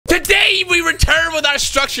Today we return with our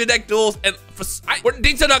structure deck duels, and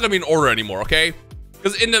things are not gonna be in order anymore, okay?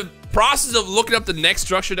 Because in the process of looking up the next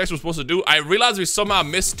structure decks we're supposed to do, I realized we somehow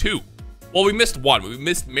missed two. Well, we missed one. We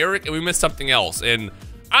missed Marik and we missed something else. And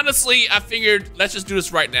honestly, I figured let's just do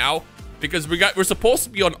this right now because we're supposed to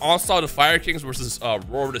be on Onslaught of Fire Kings versus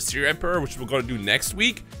Roar of the Seer Emperor, which we're gonna do next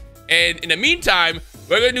week. And in the meantime,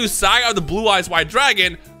 we're gonna do Saga of the Blue Eyes White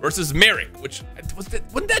Dragon versus Marik, which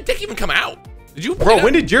when did that deck even come out? Did you? Bro,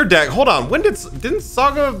 when did your deck? Hold on. When didn't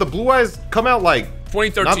Saga of the Blue Eyes come out like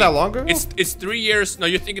 2013? Not that long ago. It's 3 years. No,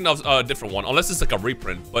 you're thinking of a different one, unless it's like a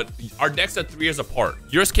reprint. But our decks are 3 years apart.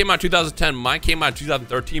 Yours came out in 2010. Mine came out in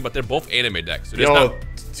 2013. But they're both anime decks. So yo,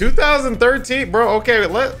 2013, bro. Okay,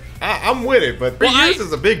 I'm with it. But 3 years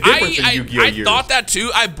is a big difference in Yu-Gi-Oh! I thought that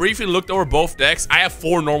too. I briefly looked over both decks. I have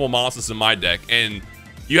 4 normal monsters in my deck, and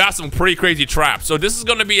you have some pretty crazy traps. So this is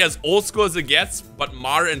gonna be as old school as it gets, but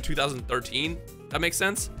modern in 2013. That makes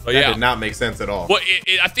sense? That did not make sense at all. Well,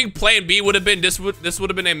 I think plan B would have been, this would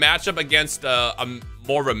have been a matchup against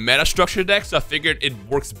more of a meta structure deck, so I figured it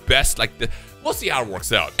works best like the, we'll see how it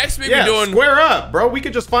works out. Next week we're doing... square up, bro. We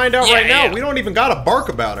could just find out right now. We don't even gotta bark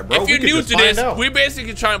about it, bro. If you're new to this, we're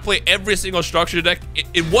basically trying to play every single structure deck.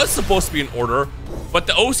 It was supposed to be in order, but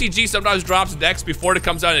the OCG sometimes drops decks before it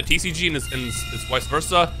comes out in a TCG, and it's vice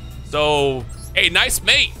versa. So... hey, nice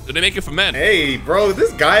mate. Did they make it for men? Hey, bro,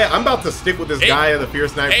 this guy, I'm about to stick with this guy of the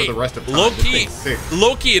Fierce Knight for the rest of time.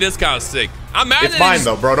 Low-key, it is kind of sick. I'm mad it's fine,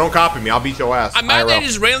 though, bro. Don't copy me. I'll beat your ass. I'm mad that he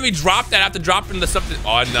just randomly dropped that after dropping the something.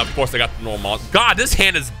 Oh, and of course, I got the normal. God, this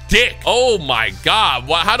hand is dick. Oh, my God.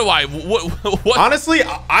 How do I... What? Honestly,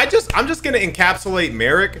 I'm just going to encapsulate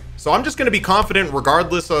Marik. So I'm just going to be confident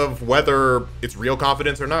regardless of whether it's real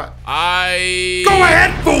confidence or not. Go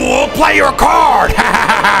ahead, fool. Play your card.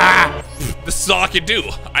 This is all I can do.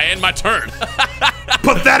 I end my turn.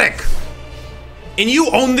 Pathetic. And you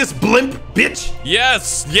own this blimp, bitch?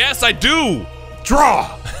 Yes, I do.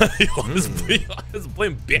 Draw. this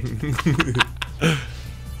blimp bitch.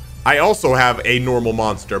 I also have a normal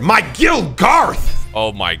monster. My Gilgarth.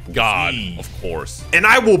 Oh my God, of course. And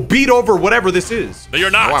I will beat over whatever this is. No,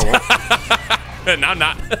 you're not. No, I won't. No, I'm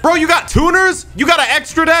not. Bro, you got tuners? You got an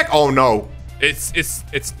extra deck? Oh no. It's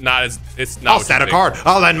not. I'll set a card.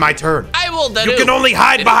 I'll end my turn. I will. You can only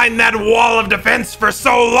hide behind that wall of defense for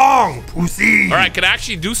so long, pussy. All right, can I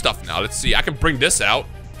actually do stuff now? Let's see. I can bring this out.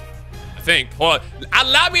 I think. Hold on.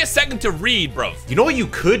 Allow me a second to read, bro. You know what you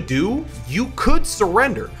could do? You could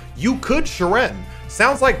surrender. You could Sharen.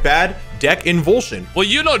 Sounds like bad deck invulsion. Well,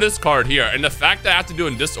 you know this card here, and the fact that I have to do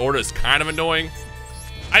it in this order is kind of annoying.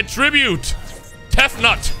 I tribute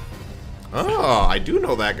Tefnut. Oh, I do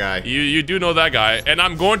know that guy. You do know that guy, and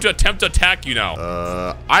I'm going to attempt to attack you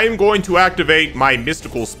now. I'm going to activate my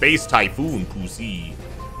mystical space typhoon, pussy.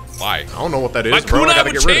 Why? I don't know what that is, my bro. I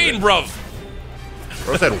gotta get rid of it. Bro.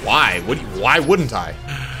 Bro said why? Why wouldn't I?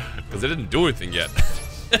 Because it didn't do anything yet.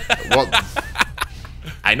 Well,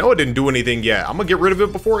 I know it didn't do anything yet. I'm gonna get rid of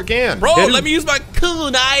it before it can. Bro, let me use my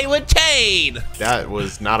kunai with chain. That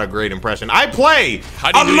was not a great impression. I play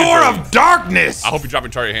Allure of Darkness. I hope you drop your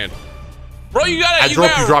entire hand. Bro, you gotta. You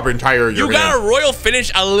drop your entire. You got a royal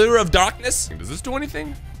finish, Allure of Darkness. Does this do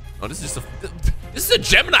anything? Oh, this is just this is a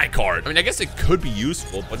Gemini card. I mean, I guess it could be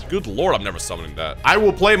useful, but good lord, I'm never summoning that. I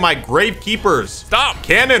will play my Grave Keepers. Stop.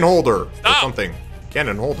 Cannon Holder. Stop. Or something.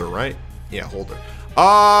 Cannon Holder, right? Yeah, Holder.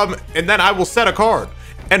 And then I will set a card.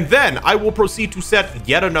 And then I will proceed to set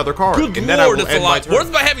yet another card. Good and lord, then I will that's end a lot. my turn.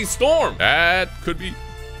 Where's my Heavy Storm? That could be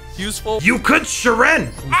useful. You could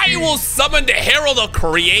Sharen. I will summon the Herald of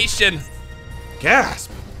Creation.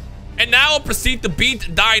 Gasp. And now I'll proceed to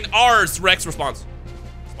beat thine R's. Rex response.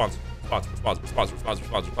 Response.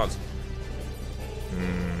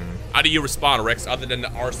 How do you respond, Rex, other than the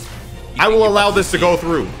R's? I will allow this to go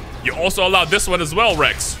through. You also allow this one as well,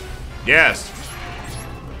 Rex. Yes.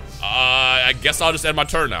 I guess I'll just end my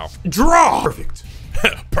turn now. Draw. Perfect.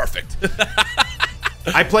 Perfect.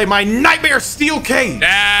 I play my Nightmare Steel Cage.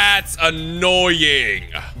 That's annoying.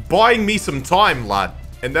 Buying me some time, lad.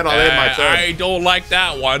 And then I'll end my turn. I don't like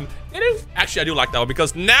that one. Actually, I do like that one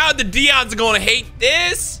because now the Deons are going to hate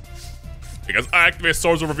this. Because I activate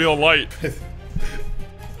Swords of Reveal Light.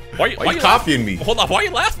 Why you copying me? Hold on, why are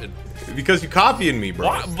you laughing? Because you copying me,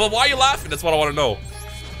 bro. But why are you laughing? That's what I want to know.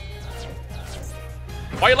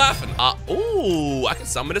 Why are you laughing? Ooh, I can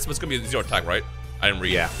summon this, but it's going to be a 0 attack, right? I didn't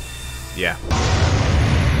read. Yeah.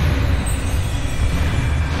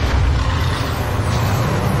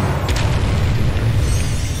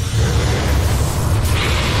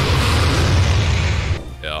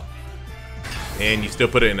 And you still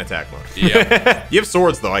put it in attack mode. Yeah. You have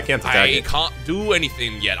swords, though. I can't attack it. I can't do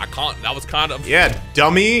anything yet. I can't. That was kind of... Yeah,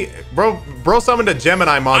 dummy. Bro summoned a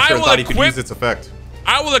Gemini monster and thought he could use its effect.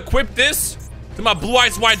 I will equip this to my Blue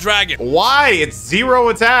Eyes White Dragon. Why? It's 0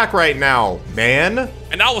 attack right now, man.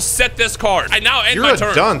 And I will set this card. I now end my turn.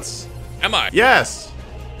 You're a dunce. Am I? Yes.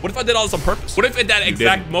 What if I did all this on purpose? What if at that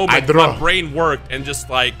exact didn't. moment my brain worked and just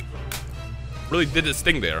like really did this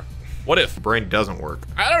thing there? What if? Brain doesn't work.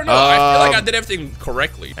 I don't know. I feel like I did everything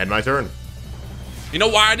correctly. End my turn. You know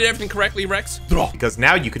why I did everything correctly, Rex? Because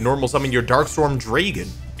now you can normal summon your Darkstorm Dragon.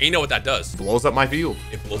 And you know what that does? Blows up my field.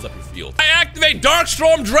 It blows up your field. I activate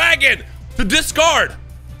Darkstorm Dragon to discard.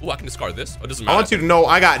 Oh, I can discard this. Oh, it doesn't matter. I want you to know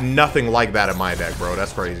I got nothing like that in my deck, bro.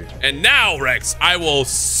 That's crazy. And now, Rex, I will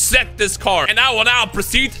set this card. And I will now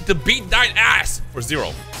proceed to beat thine ass for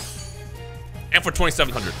 0. And for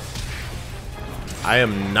 2,700. I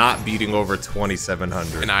am not beating over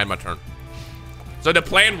 2,700. And I had my turn. So the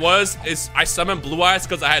plan is I summoned Blue Eyes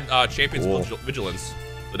because I had Champion's Vigilance.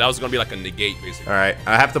 So that was going to be like a negate, basically. All right,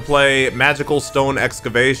 I have to play Magical Stone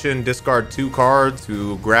Excavation, discard 2 cards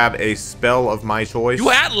to grab a spell of my choice. You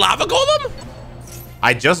had Lava Golem?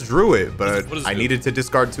 I just drew it, but what does I it do? needed to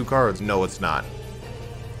discard 2 cards. No, it's not.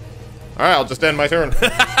 All right, I'll just end my turn.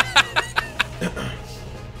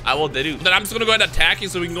 I will do. Then I'm just going to go ahead and attack you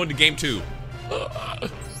so we can go into game 2.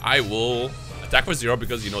 I will attack for 0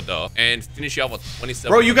 because, you know, duh. And finish you off with 27.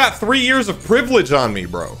 Bro, you got 3 years of privilege on me,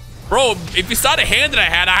 bro. Bro, if you saw the hand that I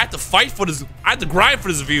had to fight for this. I had to grind for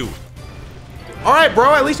this view. All right,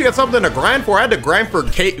 bro. At least you got something to grind for. I had to grind for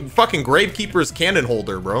fucking Gravekeeper's Cannon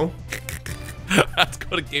Holder, bro. Let's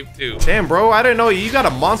go to game 2. Damn, bro. I didn't know you got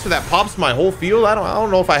a monster that pops my whole field. I don't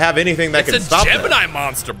know if I have anything that can stop that. It's a Gemini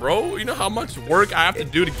monster, bro. You know how much work I have to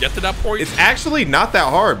do to get to that point? It's actually not that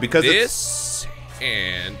hard because this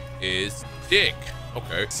hand is dick.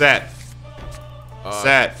 Okay. Set.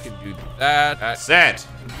 Set. Can do that. Set.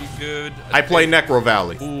 Be good. I play Necro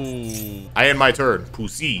Valley. Ooh. I end my turn.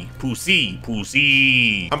 Pussy.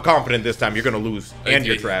 I'm confident this time you're gonna lose and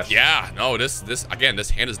you're trash. Yeah. No. This again.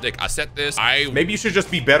 This hand is dick. I set this. Maybe you should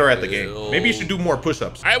just be better at the game. Maybe you should do more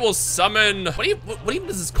push-ups. I will summon. What even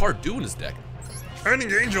does this card do in his deck?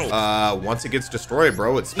 Turning Angel. Once it gets destroyed,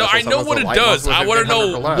 bro, it's no. I know what it does. I want to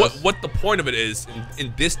know what the point of it is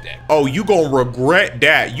in this deck. Oh, you gonna regret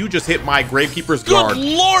that? You just hit my Gravekeeper's guard. Good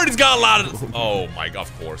lord, he's got a lot of. Oh my god,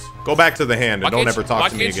 of course. Go back to the hand and don't ever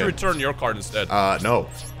talk to me again. Why can't you return your card instead? No.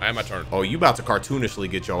 I have my turn. Oh, you about to cartoonishly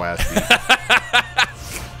get your ass beat.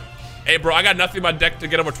 Hey, bro, I got nothing in my deck to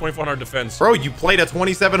get over 2,400 defense. Bro, you played a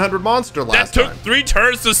 2,700 monster last time. That took 3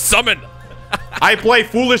 turns to summon. I play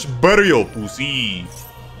Foolish Burial, pussy.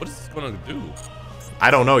 What is this gonna do?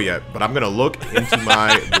 I don't know yet, but I'm gonna look into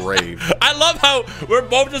my grave. I love how we're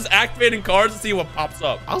both just activating cards to see what pops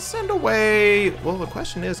up. I'll send away. Well, the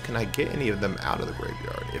question is, can I get any of them out of the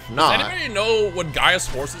graveyard? If not, does anybody know what Gaia's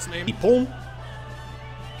horse's name? Ipon. You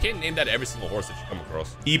can't name that every single horse that you come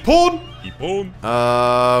across. Ipon.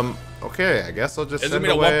 Ipon. Okay, I guess I'll just There's send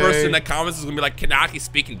gonna be away. one person in the comments is gonna be like, Kanaki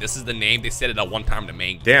speaking, this is the name. They said it at one time in the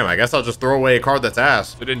main game. Damn, I guess I'll just throw away a card that's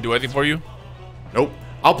ass. It didn't do anything for you? Nope.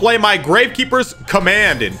 I'll play my Gravekeeper's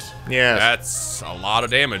Commandant. Yes. That's a lot of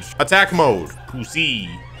damage. Attack mode. Pussy.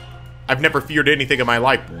 I've never feared anything in my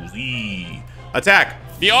life. Pussy. Attack.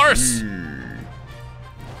 The arse.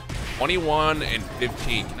 21 and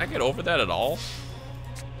 15. Can I get over that at all?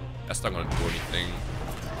 That's not gonna do anything.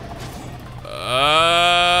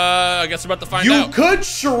 I guess we're about to find out. You could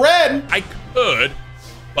shred. I could,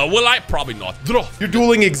 but will I? Probably not. You're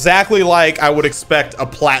dueling exactly like I would expect a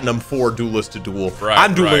Platinum 4 duelist to duel. Right,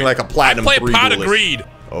 I'm dueling like a Platinum 3 duelist. I play Pot of Greed.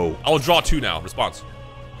 Oh. I will draw 2 now. Response.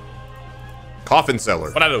 Coffin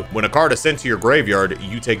Seller. What I do? When a card is sent to your graveyard,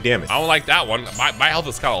 you take damage. I don't like that one. My health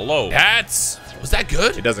is kind of low. Was that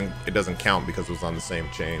good? It doesn't count because it was on the same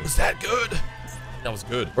chain. Was that good? That was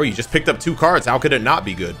good. Bro, you just picked up 2 cards. How could it not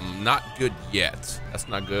be good? Not good yet. That's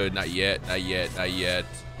not good. Not yet. Not yet. Not yet.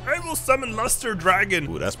 I will summon Luster Dragon.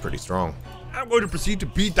 Ooh, that's pretty strong. I'm going to proceed to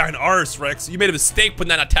beat thine arse, Rex. You made a mistake putting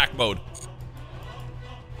that in attack mode.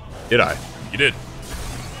 Did I? You did.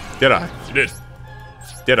 Did I? You did.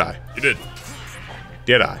 Did I? You did.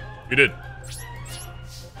 Did I? You did.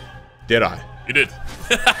 Did I? You did.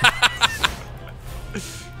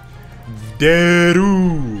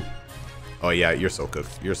 Deru. Oh yeah, you're so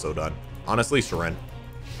cooked. You're so done. Honestly, Seren.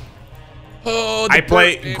 Oh, I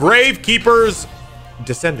play Gravekeeper's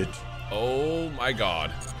Descendant. Oh my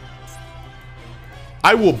god.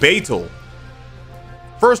 I will Beetle.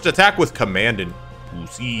 First attack with Commandant.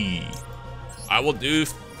 Pussy. I will do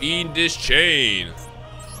Fiendish Chain.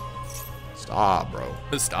 Stop, bro.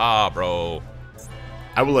 Stop, bro.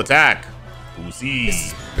 I will attack. Pussy. This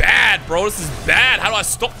is bad, bro. This is bad. How do I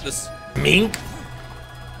stop this? Mink.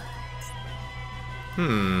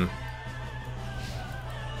 Main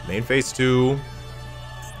phase 2.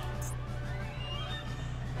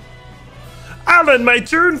 I'll end my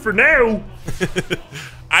turn for now.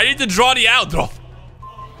 I need to draw the out, though.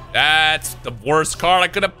 That's the worst card I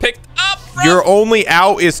could have picked up, bro. Your only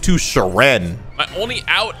out is to Sharen. My only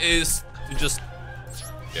out is to just...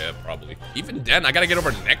 Yeah, probably. Even then, I gotta get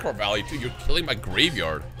over Necro Valley, too. You're killing my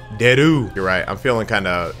graveyard. Dedu. You're right. I'm feeling kind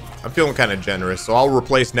of generous, so I'll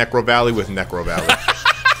replace Necro Valley with Necro Valley.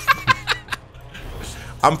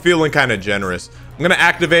 I'm feeling kind of generous. I'm gonna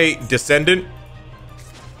activate Descendant.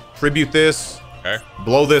 Tribute this. Okay.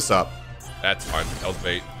 Blow this up. That's fine. That was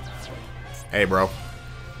bait. Hey, bro.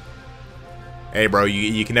 Hey, bro.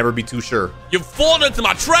 You can never be too sure. You've fallen into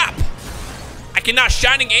my trap. I cannot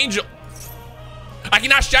Shining Angel. I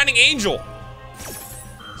cannot Shining Angel.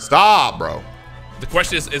 Stop, bro. The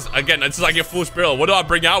question is again, it's like a Foolish Barrel. What do I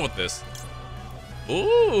bring out with this?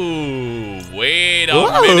 Ooh, wait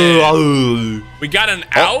a minute. We got an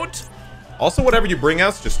out? Also, whatever you bring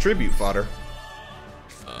out's just tribute fodder.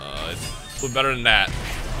 It's a little better than that.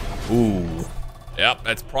 Ooh. Yep,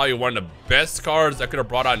 that's probably one of the best cards I could have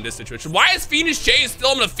brought out in this situation. Why is Phoenix Chase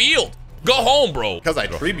still in the field? Go home, bro. Because I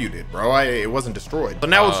tributed, bro. It wasn't destroyed. So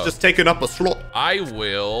now it's just taking up a slot. I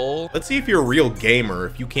will. Let's see if you're a real gamer.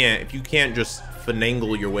 If you can't just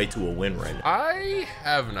finagle your way to a win right now. I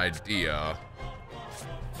have an idea.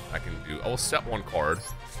 I can do. I will set one card,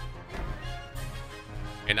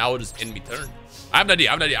 and I will just end me turn. I have an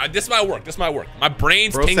idea. This might work. My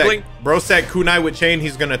brain's tingling. Bro said Kunai with chain.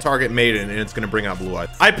 He's gonna target Maiden, and it's gonna bring out Blue Eyes.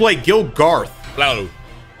 I play Gilgarth. Hello.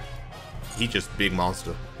 He's just big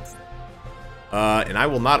monster. And I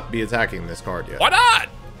will not be attacking this card yet. Why not?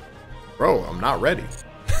 Bro, I'm not ready.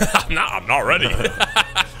 I'm not ready.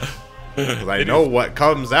 Because I know what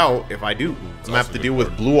comes out if I do. I'm gonna have to deal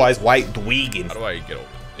with Blue Eyes White Dwegan. How do I get over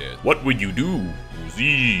this? What would you do,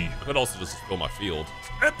 Z? I could also just fill my field.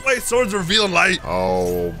 And play Swords Revealing Light.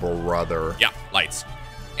 Oh, brother. Yeah, lights.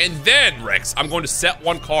 And then, Rex, I'm going to set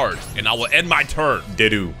one card, and I will end my turn.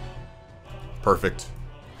 Didu. Perfect.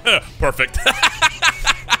 Perfect.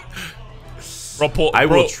 I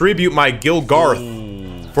will tribute my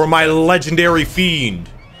Gilgarth for my legendary fiend.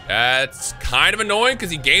 That's kind of annoying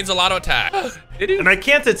because he gains a lot of attack. And I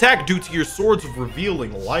can't attack due to your Swords of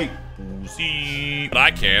Revealing Light. See, but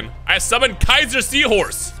I can. I summon Kaiser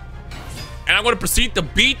Seahorse, and I'm going to proceed to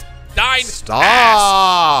beat Dine.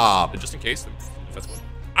 Stop. Just in case. That's one.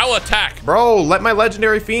 I will attack. Bro, let my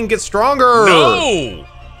legendary fiend get stronger. No.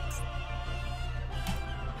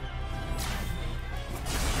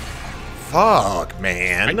 Fuck,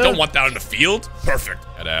 man. I don't want that on the field. Perfect.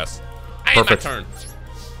 That ass. I end my turn.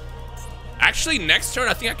 Actually, next turn,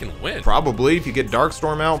 I think I can win. Probably, if you get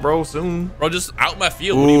Darkstorm out, bro, soon. Bro, just out my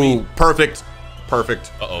field. What do you mean? Perfect.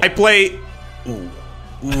 Perfect. Uh-oh. I play... Ooh,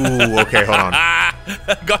 okay, hold on.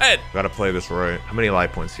 Go ahead. Gotta play this right. How many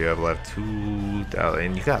life points do you have left? 2,000.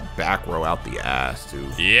 And you got back row out the ass, too.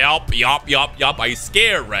 Yup. Are you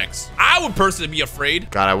scared, Rex? I would personally be afraid.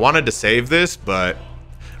 God, I wanted to save this, but...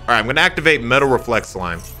 All right, I'm gonna activate Metal Reflect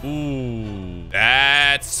Slime. Ooh,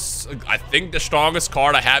 that's, I think, the strongest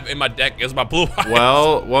card I have in my deck is my Blue Eyes.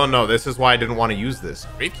 Well, no, this is why I didn't want to use this.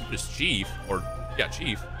 Gravekeeper's Chief, or, yeah,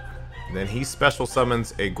 Chief. Then he special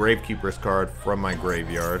summons a Gravekeeper's card from my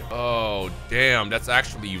graveyard. Oh, damn, that's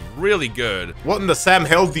actually really good. What in the Sam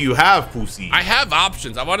hell do you have, Pussy? I have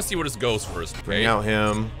options. I want to see where this goes first. Okay? Bring out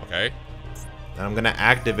him. Okay. Then I'm gonna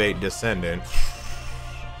activate Descendant.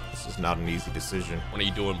 This is not an easy decision. What are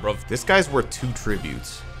you doing, bro? This guy's worth 2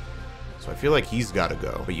 tributes. So I feel like he's gotta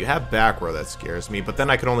go. But you have back row that scares me, but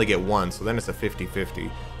then I can only get 1, so then it's a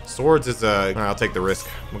 50-50. Swords is a... I'll take the risk.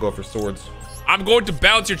 I'm gonna go for swords. I'm going to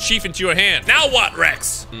bounce your chief into your hand. Now what,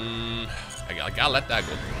 Rex? I gotta let that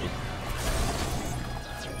go.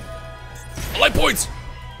 Light points!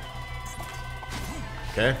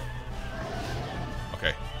 Okay.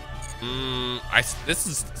 Okay. This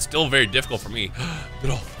is still very difficult for me.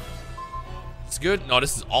 Get off. It's good. No,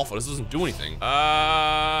 this is awful. This doesn't do anything.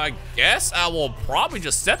 I guess I will probably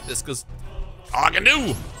just set this because all I can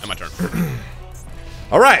do. And my turn.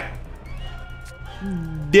 All right.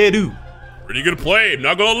 Dedu. Pretty good play.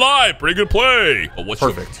 Not gonna lie. Pretty good play. But what's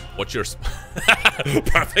perfect? What's your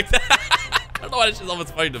perfect? I don't know why it's just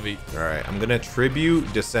almost funny to me. All right. I'm gonna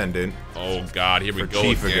tribute Descendant. Oh God, here we go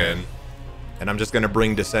Chief again. And I'm just gonna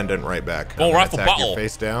bring Descendant right back. Oh, rifle bottle. Your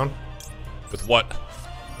face down. With what?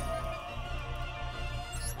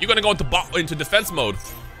 You're gonna go into defense mode.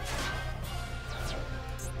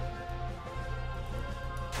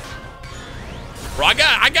 Bro,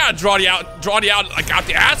 I gotta draw you out like out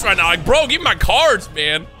the ass right now. Like, bro, give me my cards,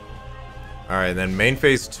 man. All right, then main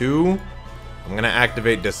phase 2. I'm gonna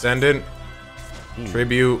activate Descendant,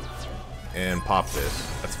 Tribute, and pop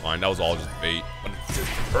this. That's fine. That was all just bait. But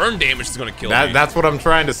burn damage is gonna kill me. That's what I'm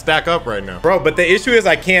trying to stack up right now, bro. But the issue is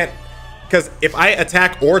I can't, because if I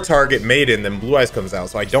attack or target Maiden, then Blue Eyes comes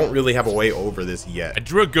out. So I don't really have a way over this yet. I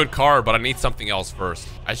drew a good card, but I need something else first.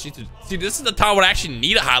 I just need to see. This is the time when I actually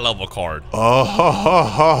need a high level card.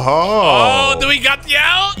 Oh, do we got the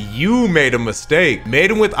out? You made a mistake.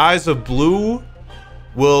 Maiden with Eyes of Blue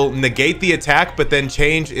will negate the attack, but then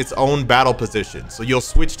change its own battle position. So you'll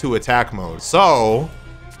switch to attack mode. So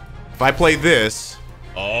if I play this,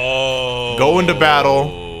 go into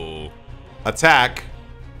battle, attack.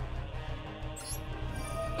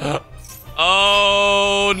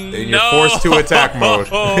 Oh, no. And you're forced to attack mode.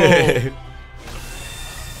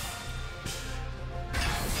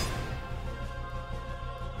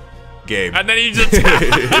 Game. And then you just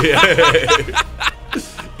attack.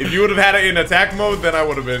 If you would have had it in attack mode, then I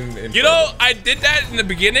would have been in You know, I did that in the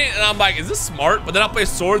beginning, and I'm like, is this smart? But then I'll play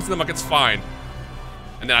swords, and I'm like, it's fine.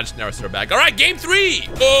 And then I just never start back. All right, game 3.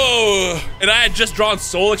 Oh, and I had just drawn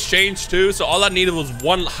Soul Exchange too, so all I needed was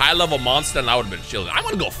one high-level monster, and I would have been chilling. I'm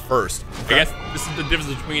gonna go first. Okay. I guess this is the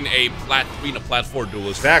difference between a plat 4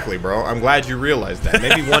 duelist. Exactly, bro. I'm glad you realized that.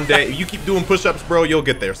 Maybe one day, if you keep doing push-ups, bro, you'll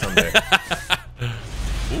get there someday.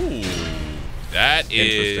 Ooh, that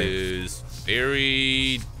is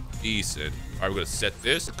very decent. All right, we're gonna set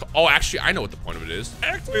this. Oh, actually, I know what the point of it is.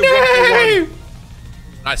 Activate 1-for-1.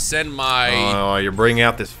 I send my... Oh, you're bringing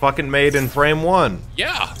out this fucking Maiden frame 1.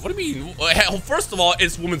 Yeah, what do you mean? Well, first of all,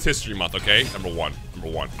 it's Women's History Month, okay? Number one.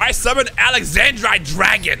 I summoned Alexandrite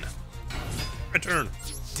Dragon. My turn.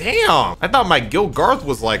 Damn. I thought my Gilgarth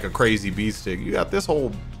was like a crazy beast stick. You got this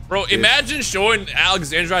whole... Bro, imagine showing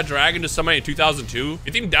Alexandrite Dragon to somebody in 2002.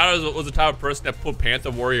 You think Dowd was the type of person that put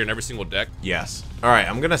Panther Warrior in every single deck? Yes. All right,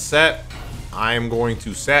 I'm gonna set. I am going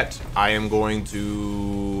to set. I am going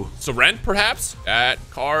to... Surrend, perhaps? That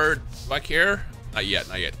card, do I care? Not yet,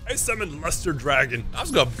 not yet. I summoned Luster Dragon. I'm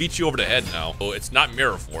just gonna beat you over the head now. Oh, it's not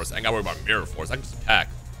Mirror Force. I ain't gotta worry about Mirror Force. I can just attack.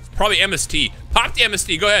 It's probably MST. Pop the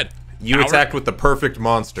MST, go ahead. You attacked with the perfect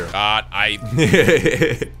monster. God, I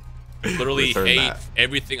literally hate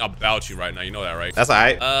everything about you right now. You know that, right? That's all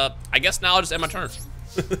right. I guess now I'll just end my turn.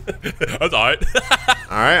 That's all right.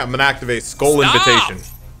 All right, I'm gonna activate Skull Invitation.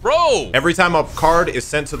 Bro! Every time a card is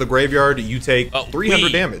sent to the graveyard, you take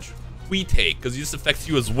 300 damage. We take, because this affects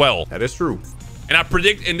you as well. That is true. And I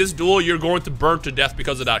predict in this duel, you're going to burn to death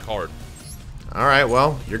because of that card. All right,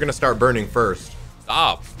 well, you're gonna start burning first.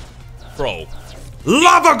 Stop. Bro.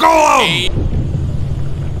 Lava Golem!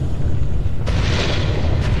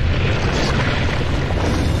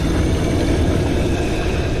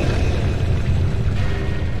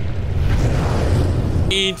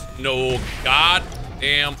 Ain't no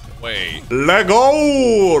goddamn way. Lego!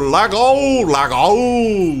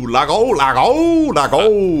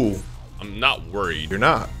 I'm not worried. You're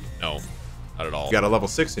not. No, not at all. You got a level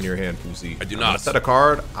 6 in your hand, Pussy. I do I'm not. gonna set a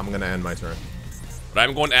card. I'm gonna end my turn. But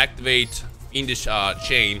I'm going to activate Fiendish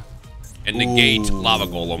Chain and negate Lava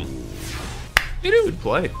Golem. Good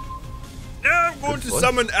play. Now I'm going to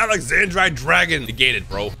summon Alexandrite Dragon. Negate it,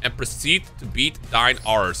 bro. And proceed to beat thine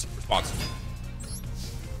R's responsibly.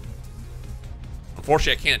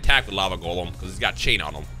 Unfortunately, I can't attack with Lava Golem because he's got chain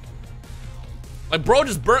on him. Like, bro,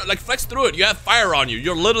 just burn, like, flex through it. You have fire on you.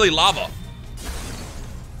 You're literally lava.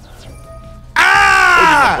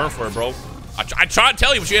 Ah! Burn for it, bro. I try to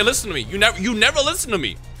tell you, but you ain't listen to me. You never listen to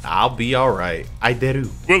me. I'll be all right. I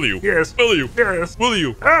do. Will you? Yes. Will you? Yes. Will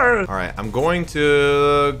you? All right, I'm going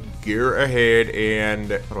to gear ahead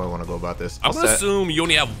and how do I want to go about this? I'm gonna assume you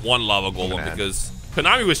only have one Lava Golem because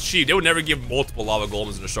Konami was cheap. They would never give multiple Lava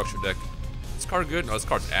Golems in a structured deck. This card good? No, this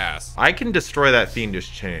card's ass. I can destroy that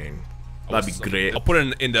Fiendish Chain. That'd be great. I'll put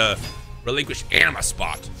it in the relinquish anima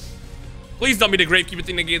spot. Please don't be the Gravekeeper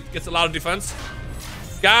thing that gets a lot of defense.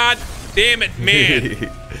 God damn it, man.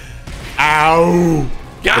 Ow.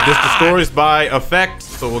 God. But this destroys by effect,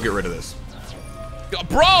 so we'll get rid of this.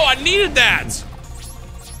 Bro, I needed that.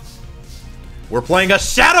 We're playing a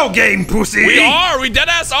shadow game, pussy. We are. We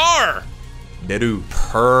deadass are. Deadu.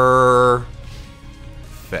 Perfect.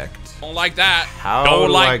 Don't like that. How don't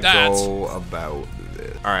do like I that. go about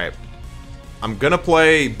this? All right. I'm gonna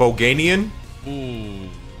play Boganian. Ooh.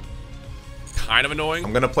 Kind of annoying.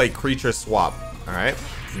 I'm gonna play Creature Swap. All right.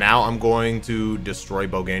 Now I'm going to destroy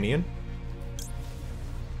Boganian.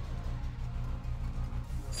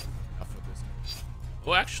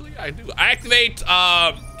 Well, actually, I do. I activate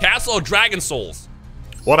Castle of Dragon Souls.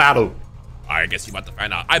 What I do? I guess you're about to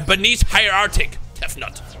find out. I Beneath Hierarchic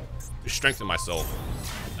Tefnut. To strengthen myself.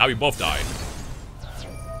 Now we both die.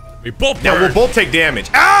 We both Now burn. we'll both take damage.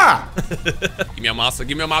 Ah! Give me a monster,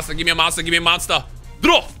 give me a monster, give me a monster, give me a monster.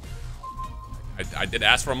 Draw! I did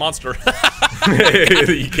ask for a monster.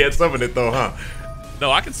 You can't summon it though, huh?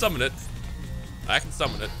 No, I can summon it. I can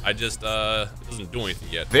summon it. I just, it doesn't do anything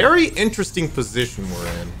yet. Very interesting position we're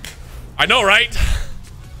in. I know, right?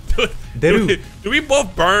 do we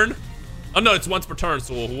both burn? Oh, no, it's once per turn,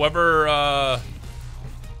 so whoever,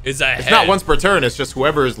 is ahead. It's not once per turn, it's just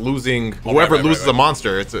whoever is losing, whoever loses a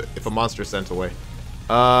monster, if a monster is sent away.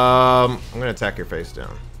 I'm gonna attack your face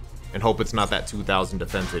down. And hope it's not that 2,000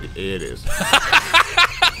 defense. It is.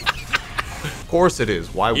 Of course it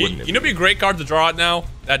is. Why wouldn't it? You know, be a great card to draw out now.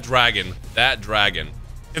 That dragon. That dragon.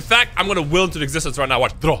 In fact, I'm gonna will into existence right now.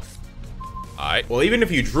 Watch. Draw. All right. Well, even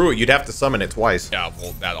if you drew it, you'd have to summon it twice. Yeah.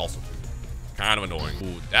 Well, that also kind of annoying.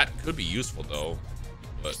 Ooh, that could be useful though,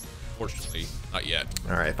 but fortunately, not yet.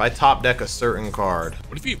 All right. If I top deck a certain card,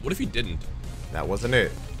 What if he didn't? that wasn't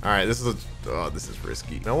it. All right. This is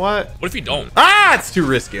risky. You know what? What if he don't? Ah, it's too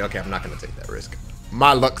risky. Okay, I'm not gonna take that risk.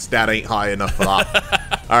 My luck stat ain't high enough for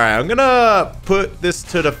that. All right, I'm gonna put this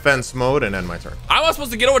to defense mode and end my turn. How am I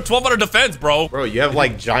supposed to get over 1,200 defense, bro? Bro, you have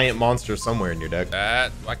like giant monsters somewhere in your deck.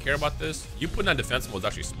 Do I care about this? You putting that defense mode is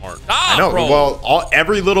actually smart. Ah, I know. bro. Well,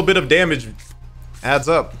 every little bit of damage adds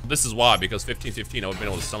up. This is why, because 15-15, I would have been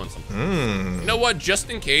able to summon something. You know what? Just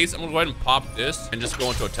in case, I'm gonna go ahead and pop this and just go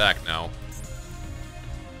into attack now.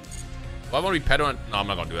 Well, I want to be pedo. No, I'm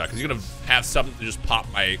not gonna do that because you're gonna have something to just pop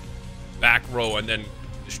my back row and then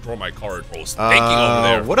destroy my card. Bro, stinking over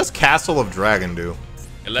there. What does Castle of Dragon do?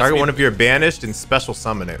 Target one of your banished and special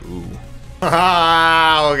summon it. Ooh.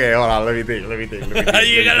 Okay, hold on. Let me think.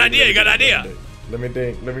 You got an idea. You got an idea. Let me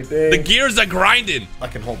think. The gears are grinding. I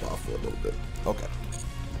can hold off for a little bit. Okay.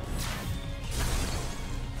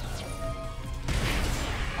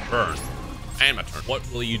 Burn. And my turn. What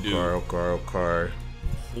will you do? Okay.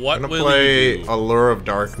 What I'm gonna will play you do? Allure of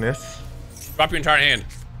Darkness. Drop your entire hand.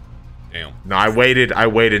 Damn. No, I waited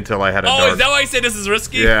until I had a dark. Oh, is that why you say this is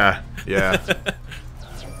risky? Yeah.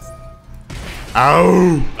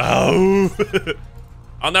 Ow! Oh.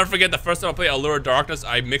 I'll never forget the first time I played Allure of Darkness,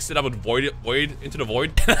 I mixed it up with Void into the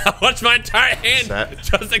Void. I watched my entire hand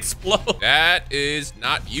just explode. That is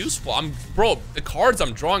not useful. Bro, the cards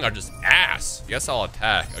I'm drawing are just ass. Guess I'll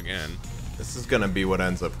attack again. This is gonna be what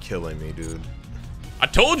ends up killing me, dude. I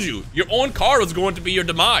told you, your own card was going to be your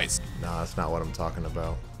demise. Nah, that's not what I'm talking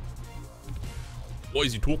about. What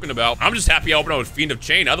is he talking about? I'm just happy I opened up with Fiend of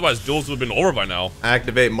Chain, otherwise duels would have been over by now.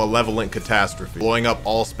 Activate Malevolent Catastrophe, blowing up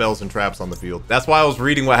all spells and traps on the field. That's why I was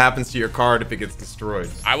reading what happens to your card if it gets destroyed.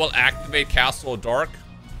 I will activate Castle of Dark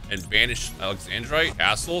and banish Alexandrite.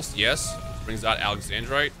 Castles, yes. Brings out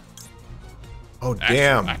Alexandrite. Oh, Actually,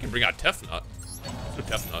 damn. I can bring out Tefnut. So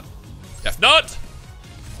Tefnut. Tefnut!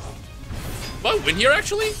 Will I win here,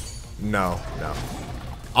 actually? No.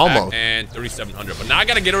 Almost. And 3,700. But now I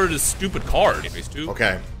gotta get rid of this stupid card. Phase 2.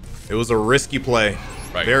 Okay. It was a risky play.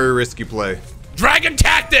 Right. Very risky play. Dragon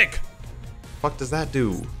Tactic! Fuck does that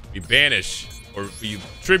do? We banish, or we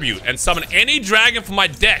tribute, and summon any dragon from my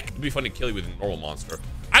deck. It'd be fun to kill you with a normal monster.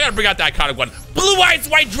 I gotta bring out the iconic one. Blue Eyes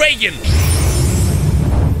White Dragon!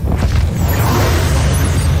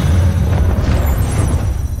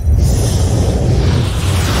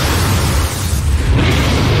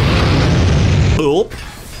 Nope.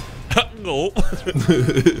 No.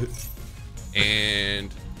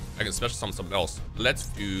 And I can special summon something else. Let's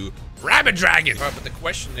do Rabbit Dragon. All right, but the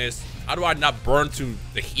question is, how do I not burn to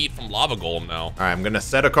the heat from Lava Golem now? All right, I'm gonna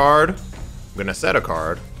set a card. I'm going to set a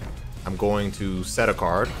card. I'm going to set a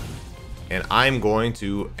card. And I'm going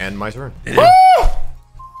to end my turn.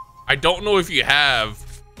 I don't know if you have.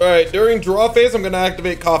 All right, during draw phase, I'm going to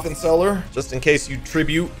activate Coffin Cellar. Just in case you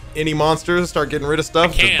tribute any monsters, start getting rid of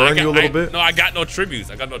stuff, just burn you a little bit. No, I got no tributes.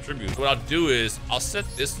 What I'll do is, I'll set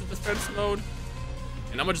this to defense mode,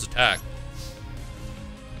 and I'm going to just attack.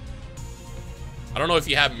 I don't know if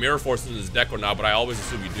you have Mirror Force in this deck or not, but I always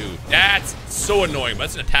assume you do. That's so annoying, but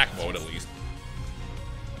that's an attack mode at least.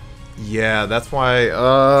 Yeah, that's why,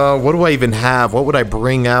 what do I even have? What would I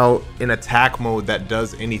bring out in attack mode that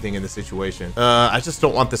does anything in the situation? I just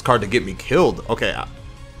don't want this card to get me killed. Okay,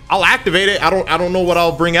 I'll activate it. I don't know what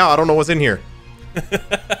I'll bring out. I don't know what's in here.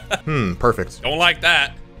 Perfect. Don't like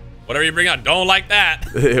that. Whatever you bring out, don't like that.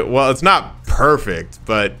 Well, it's not perfect,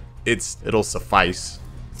 but it'll suffice.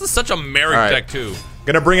 This is such a Marik deck too.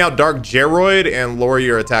 Gonna bring out Dark Geroid and lower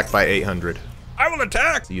your attack by 800. I will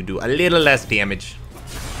attack. So you do a little less damage.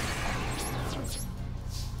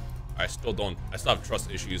 I still have trust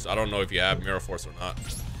issues. I don't know if you have Mirror Force or not.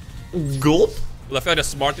 Gulp. Well, I feel like the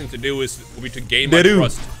smart thing to do will be to gain my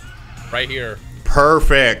trust right here.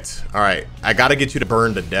 Perfect. All right, I gotta get you to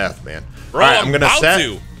burn to death, man. Bro, all right, I'm gonna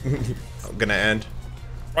set. I'm gonna end.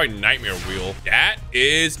 Probably Nightmare Wheel. That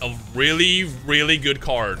is a really, really good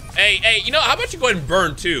card. Hey, you know, how about you go ahead and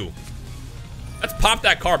burn too? Let's pop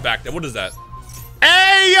that card back there. What is that?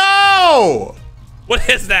 Hey, yo! What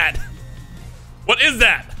is that? What is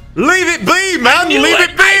that? Leave it be, man. Leave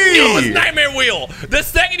it be. I knew it was Nightmare Wheel. The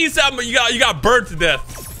second you said you got burned to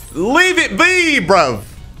death. Leave it be, bro.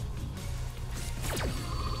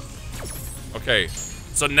 Okay,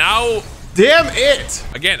 so now. Damn it.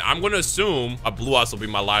 Again, I'm going to assume a Blue Eyes will be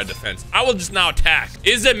my line of defense. I will just now attack.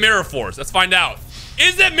 Is it Mirror Force? Let's find out.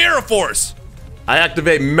 Is it Mirror Force? I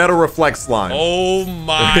activate Metal Reflect Slime. Oh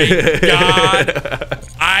my god.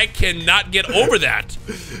 I cannot get over that.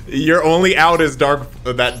 Your only out is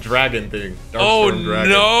that dragon thing. Darkstorm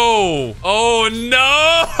dragon. No. Oh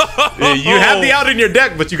no. You have the out in your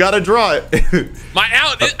deck, but you got to draw it. My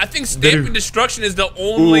out, I think Stamping Destruction is the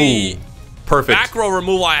only perfect back row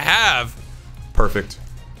removal I have. Perfect.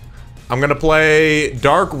 I'm going to play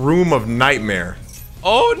Dark Room of Nightmare.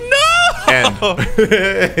 Oh no!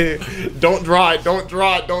 And don't draw it, don't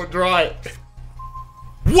draw it, don't draw it.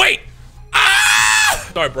 Wait! Ah!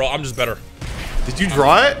 Sorry, bro, I'm just better. Did you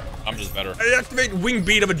draw it? I'm just better. I activate Wing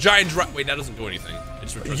Beat of a giant dragon. Wait, that doesn't do anything.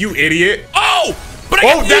 You idiot. Oh! But I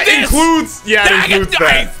can do that this! Includes, yeah, it includes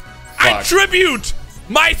that. I tribute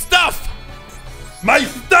my stuff! My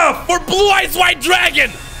stuff! For Blue Eyes White Dragon!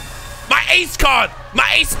 My ace card! My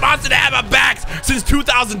ace sponsor to have my backs since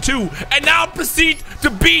 2002, and now proceed to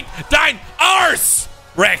beat thine arse,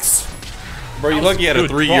 Rex. Bro, you lucky you had a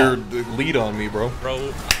 3-year lead on me, bro.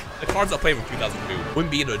 Bro, the cards I played from 2002. Wouldn't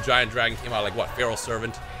be into a giant dragon came out like what? Pharaoh's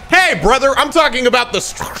Servant. Hey, brother, I'm talking about the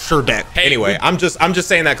structure deck. Hey, anyway, I'm just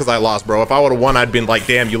saying that because I lost, bro. If I would have won, I'd been like,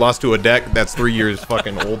 damn, you lost to a deck that's 3 years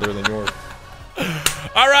fucking older than yours.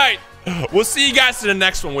 All right, we'll see you guys in the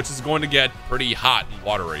next one, which is going to get pretty hot and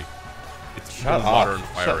watery. It's Shut water and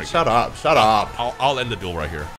fire. Shut up. Shut up. I'll end the duel right here.